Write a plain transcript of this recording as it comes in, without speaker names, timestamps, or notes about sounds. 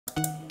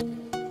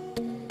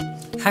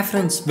Hi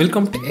friends,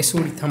 welcome to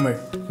SOD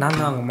TAMIZH. நான்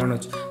தான்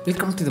Manoj.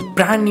 Welcome to the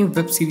brand new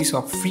web series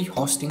of free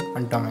hosting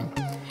and domain.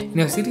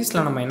 இந்த சீரீஸில்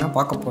நம்ம என்ன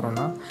பார்க்க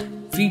போகிறோம்னா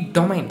ஃப்ரீ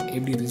டொமைன்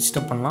எப்படி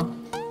ரிஜிஸ்டர் பண்ணலாம்,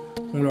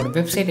 உங்களோட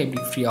வெப்சைட்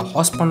எப்படி ஃப்ரீயாக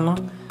ஹாஸ்ட்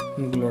பண்ணலாம்,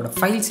 உங்களோட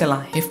ஃபைல்ஸ்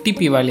எல்லாம்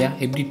FTP வழியாக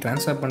எப்படி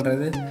ட்ரான்ஸ்ஃபர்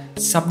பண்ணுறது,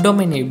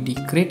 சப்டொமைன் எப்படி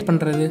க்ரியேட்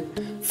பண்ணுறது,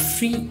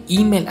 ஃப்ரீ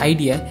இமெயில்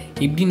ஐடியை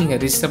எப்படி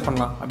நீங்கள் ரிஜிஸ்டர்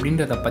பண்ணலாம்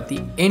அப்படின்றத பற்றி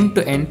எண்ட்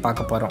டு எண்ட்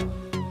பார்க்க போகிறோம்.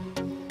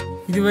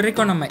 இது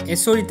வரைக்கும் நம்ம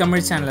SOD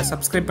தமிழ் சேனலை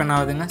சப்ஸ்கிரைப்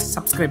பண்ணாததுங்க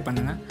சப்ஸ்கிரைப்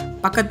பண்ணுங்கள்.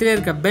 பக்கத்துலேயே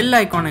இருக்க பெல்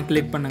ஐக்கானை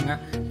கிளிக் பண்ணுங்கள்.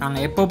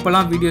 நாங்கள்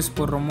எப்பப்போலாம் வீடியோஸ்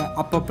போடுறோமோ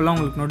அப்பப்போலாம்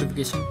உங்களுக்கு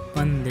நோட்டிஃபிகேஷன்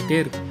வந்துகிட்டே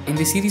இருக்கும்.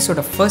 இந்த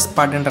சீரீஸோட ஃபர்ஸ்ட்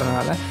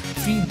பார்ட்டுன்றதுனால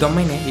ஃப்ரீ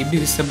டொமைனை எப்படி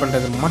ரிஜிஸ்டர்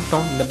பண்ணுறது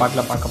மட்டும் இந்த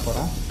பார்ட்டில் பார்க்க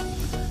போகிறோம்.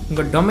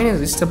 உங்கள் டொமைனை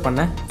ரிஜிஸ்டர்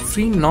பண்ண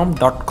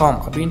freenom.com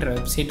அப்படின்ற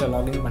வெப்சைட்டை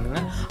லாகின்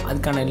பண்ணுங்கள்.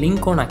 அதுக்கான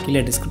லிங்க்கும் நான்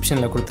கீழே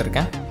டிஸ்கிரிப்ஷனில்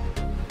கொடுத்துருக்கேன்.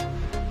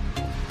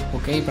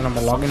 ஓகே, இப்போ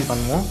நம்ம லாகின்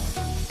பண்ணுவோம்.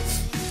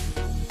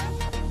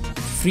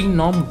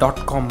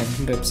 freenom.com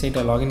அப்படின்ற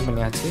வெப்சைட்டை லாகின்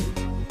பண்ணியாச்சு.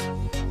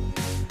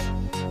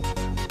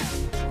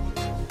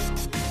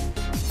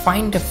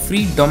 ஃபைண்ட் அ ஃப்ரீ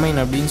டொமைன்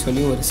அப்படின்னு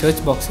சொல்லி ஒரு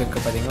சர்ச் பாக்ஸ்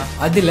இருக்குது பார்த்தீங்களா,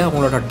 அதில்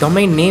உங்களோட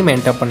டொமைன் நேம்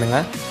என்டர்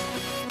பண்ணுங்கள்.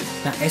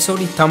 நான்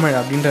SOD தமிழ்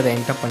அப்படின்றத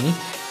என்டர் பண்ணி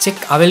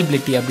செக்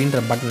அவைலபிலிட்டி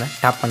அப்படின்ற பட்டனை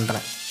டேப்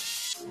பண்ணுறேன்.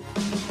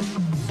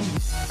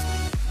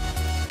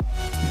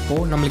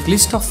 இப்போது நம்மளுக்கு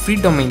லிஸ்ட் ஆஃப் ஃப்ரீ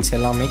டொமைன்ஸ்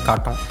எல்லாமே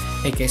காட்டும்.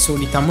 Like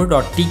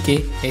SODtamizh.tk,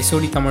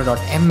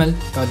 SODtamizh.ml,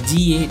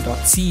 .ga,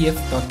 .cf,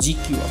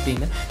 .gq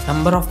அப்படின்னு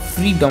நம்பர் ஆஃப்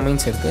ஃப்ரீ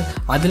டொமைன்ஸ் இருக்குது.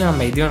 அதில்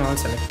நம்ம எது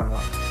வேணாலும் செலக்ட்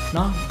பண்ணலாம்.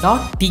 நான்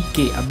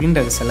 .tk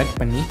அப்படின்றத செலக்ட்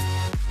பண்ணி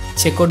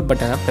செக் அவுட்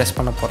பட்டனை ப்ரெஸ்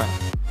பண்ண போகிறேன்.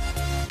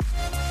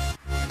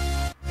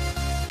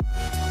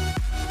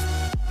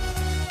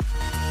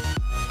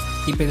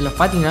 இப்போ இதில்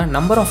பார்த்தீங்கன்னா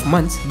நம்பர் ஆஃப்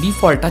மந்த்ஸ்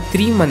டிஃபால்ட்டாக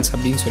 3 months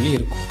அப்படின்னு சொல்லி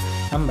இருக்கும்.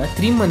 நம்ம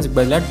 3 months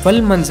பதிலாக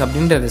 12 months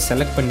அப்படின்றத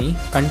செலக்ட் பண்ணி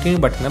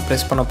கண்டினியூ பட்டனை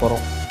ப்ரெஸ் பண்ண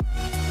போகிறோம்.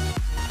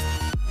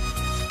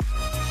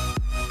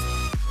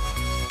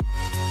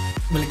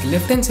 உங்களுக்கு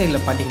லெஃப்ட் ஹேண்ட்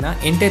சைடில் பார்த்தீங்கன்னா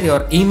என்டர்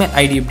யுவர் இமெயில்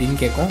ஐடி அப்படின்னு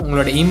கேட்கும்.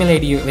 உங்களோட இமெயில்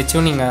ஐடி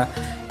வச்சும் நீங்கள்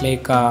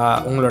லைக்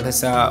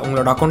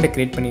உங்களோட அக்கௌண்ட்டை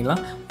க்ரியேட்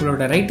பண்ணிடலாம்.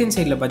 உங்களோட ரைட் ஹேண்ட்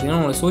சைடில் பார்த்தீங்கன்னா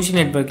உங்களோட social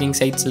networking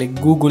sides like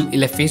Google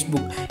இல்லை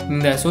ஃபேஸ்புக்,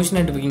 இந்த சோஷியல்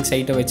நெட்வொர்க்கிங்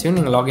சைட்டை வச்சு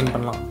நீங்கள் லாகின்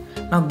பண்ணலாம்.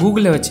 நான்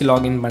கூகுளில் வச்சு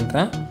லாகின்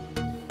பண்ணுறேன்.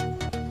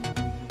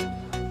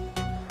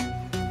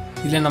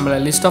 இதில்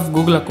நம்மள லிஸ்ட் ஆஃப்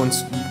கூகுள்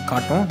அக்கௌண்ட்ஸ்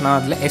காட்டும். நான்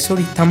அதில்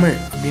SOD தமிழ்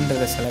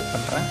அப்படின்றத செலக்ட்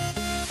பண்ணுறேன்.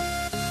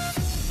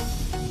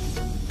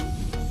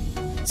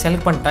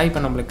 செலக்ட் பண்ணிட்டா இப்போ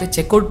நம்மளுக்கு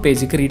செக் அவுட்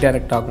பேஜுக்கு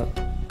ரீடைரக்ட் ஆகும்.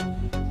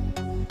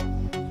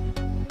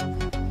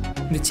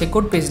 இந்த செக்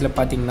அவுட் பேஜில்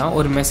பார்த்தீங்கன்னா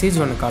ஒரு மெசேஜ்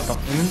ஒன்று காட்டும்.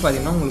 என்னென்னு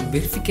பார்த்தீங்கன்னா உங்களுக்கு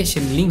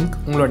வெரிஃபிகேஷன் லிங்க்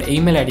உங்களோட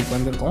இமெயில் ஐடிக்கு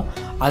வந்திருக்கும்.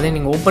 அதை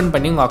நீங்கள் ஓப்பன்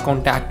பண்ணி உங்கள்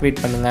அக்கௌண்ட்டை ஆக்டிவேட்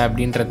பண்ணுங்கள்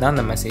அப்படின்றது தான்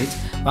அந்த மெசேஜ்.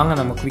 வாங்க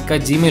நம்ம குயிக்காக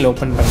ஜிமெயில்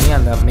ஓப்பன் பண்ணி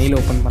அந்த மெயில்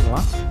ஓப்பன்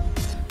பண்ணலாம்.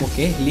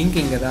 ஓகே, லிங்க்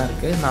இங்கே தான்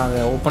இருக்குது. நான்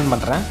அதை ஓப்பன்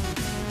பண்ணுறேன்.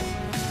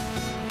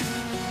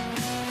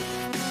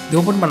 இது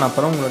ஓப்பன் பண்ண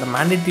அப்புறம் உங்களோட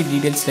மேண்டேட்ரி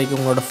டீட்டெயில்ஸ் லைக்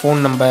உங்களோட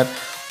ஃபோன் நம்பர்,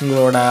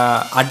 உங்களோட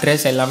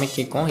அட்ரஸ் எல்லாமே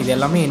கேட்கும். இது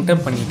எல்லாமே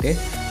என்டர் பண்ணிவிட்டு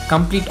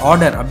கம்ப்ளீட்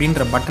ஆர்டர்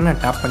அப்படின்ற பட்டனை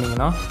டேப்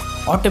பண்ணிங்கன்னா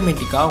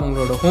ஆட்டோமேட்டிக்காக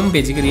உங்களோட ஹோம்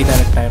பேஜுக்கு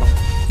ரீடைரக்ட் ஆகிடும்.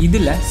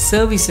 இதில்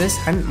சர்வீசஸ்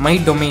அண்ட் மை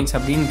டொமைன்ஸ்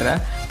அப்படின்ற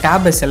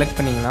டேபை செலக்ட்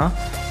பண்ணிங்கன்னா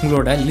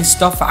உங்களோட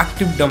list of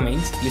active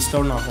domains list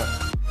out ஆகும்.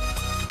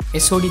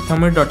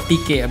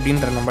 SODtamizh.tk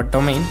அப்படின்ற நம்ம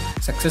டொமைன்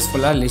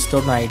சக்ஸஸ்ஃபுல்லாக லிஸ்ட்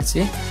அவுட்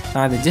ஆகிடுச்சு.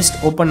 நான் அதை ஜஸ்ட்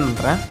ஓப்பன்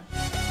பண்ணுறேன்.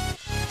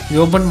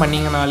 இது ஓப்பன்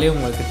பண்ணிங்கனாலே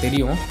உங்களுக்கு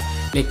தெரியும்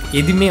லைக்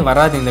எதுவுமே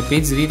வராது. இந்த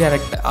பேஜ்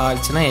ரீடைரக்ட்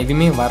ஆச்சுன்னா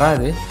எதுவுமே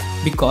வராது.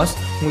 பிகாஸ்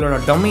உங்களோட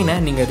டொமைனை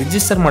நீங்கள்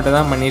ரிஜிஸ்டர் மட்டும்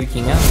தான்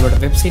பண்ணியிருக்கீங்க, உங்களோட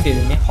வெப்சைட்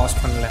எதுவுமே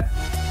ஹாஸ்ட் பண்ணல.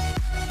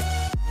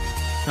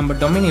 நம்ம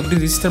டொமைன் எப்படி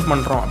ரிஜிஸ்டர்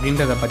பண்ணுறோம்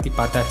அப்படின்றத பற்றி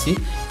பார்த்தாச்சு.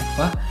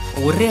 இப்போ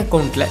ஒரே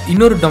அக்கௌண்ட்டில்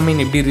இன்னொரு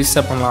டொமைன் எப்படி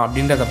ரிஜிஸ்டர் பண்ணலாம்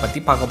அப்படின்றத பற்றி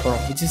பார்க்க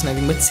போகிறோம். Which is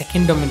nothing but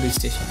second domain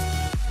registration.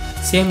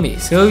 Same way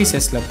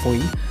சர்வீசஸில்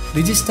போய்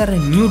ரிஜிஸ்டர் அ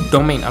நியூ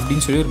டொமைன்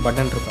அப்படின்னு சொல்லி ஒரு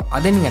பட்டன் இருக்கும்.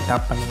 அதை நீங்கள்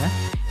டேப் பண்ணுங்கள்.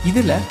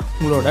 இதில்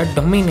உங்களோட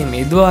டொமைன் நேம்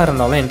எதுவாக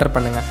இருந்தாலும் என்டர்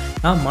பண்ணுங்கள்.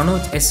 நான்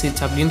மனோஜ் SH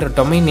அப்படின்ற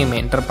டொமைன் நேமை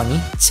என்டர் பண்ணி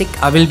செக்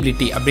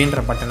அவைலபிலிட்டி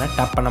அப்படின்ற பட்டனை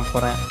டேப் பண்ண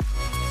போகிறேன்.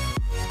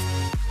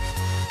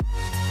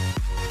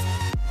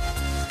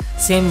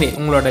 சேம் வே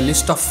உங்களோட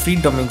list of free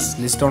domains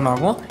list down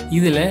ஆகும்.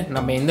 இதில்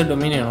நம்ம எந்த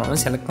டொமைன்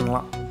வேணாலும் செலக்ட்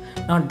பண்ணலாம்.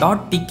 நான்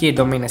 .tk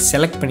டொமைனை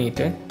செலக்ட்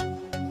பண்ணிவிட்டு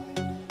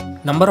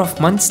நம்பர் ஆஃப்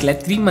மந்த்ஸில்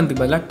 3 month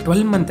பதிலாக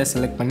 12 month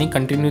செலக்ட் பண்ணி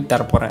கண்டினியூ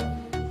தரப்போகிறேன்.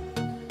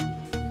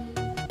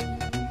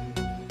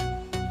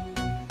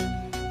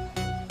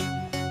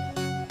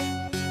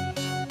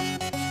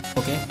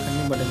 ஓகே,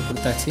 கண்டினியூ பட்டன்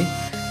கொடுத்தாச்சு.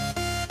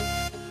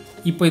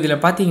 இப்போ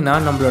இதில் பார்த்தீங்கன்னா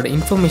நம்மளோட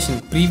இன்ஃபர்மேஷன்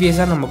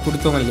ப்ரீவியஸாக நம்ம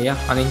கொடுத்தோம் இல்லையா,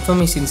 அந்த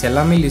இன்ஃபர்மேஷன்ஸ்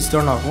எல்லாமே லிஸ்ட்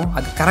டவுன் ஆகும்.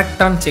 அது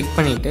கரெக்டானு செக்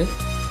பண்ணிவிட்டு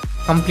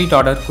கம்ப்ளீட்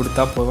ஆர்டர்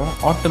கொடுத்தா போதும்.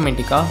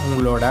 ஆட்டோமேட்டிக்காக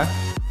உங்களோட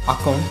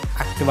அக்கௌண்ட்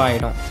ஆக்டிவ்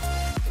ஆகிடும்.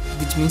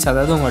 விச் மீன்ஸ்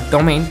அதாவது உங்கள்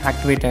டொமைன்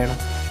ஆக்டிவேட்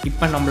ஆகிடும்.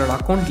 இப்போ நம்மளோட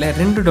அக்கௌண்ட்டில்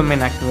 2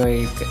 டொமைன் ஆக்டிவ்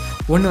ஆகிருக்கு.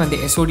 ஒன்று வந்து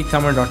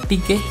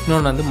SODtamizh.tk,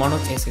 இன்னொன்று வந்து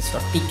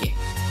manojsh.tk.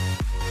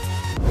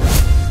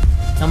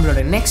 நம்மளோட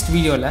நெக்ஸ்ட்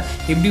வீடியோவில்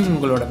எப்படி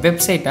உங்களோட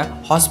வெப்சைட்டை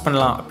ஹாஸ்ட்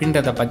பண்ணலாம்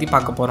அப்படின்றத பற்றி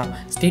பார்க்க போகிறோம்.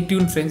 Stay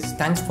tune friends.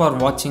 Thanks for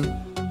வாட்சிங்.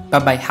 By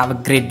by. Have a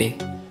great day.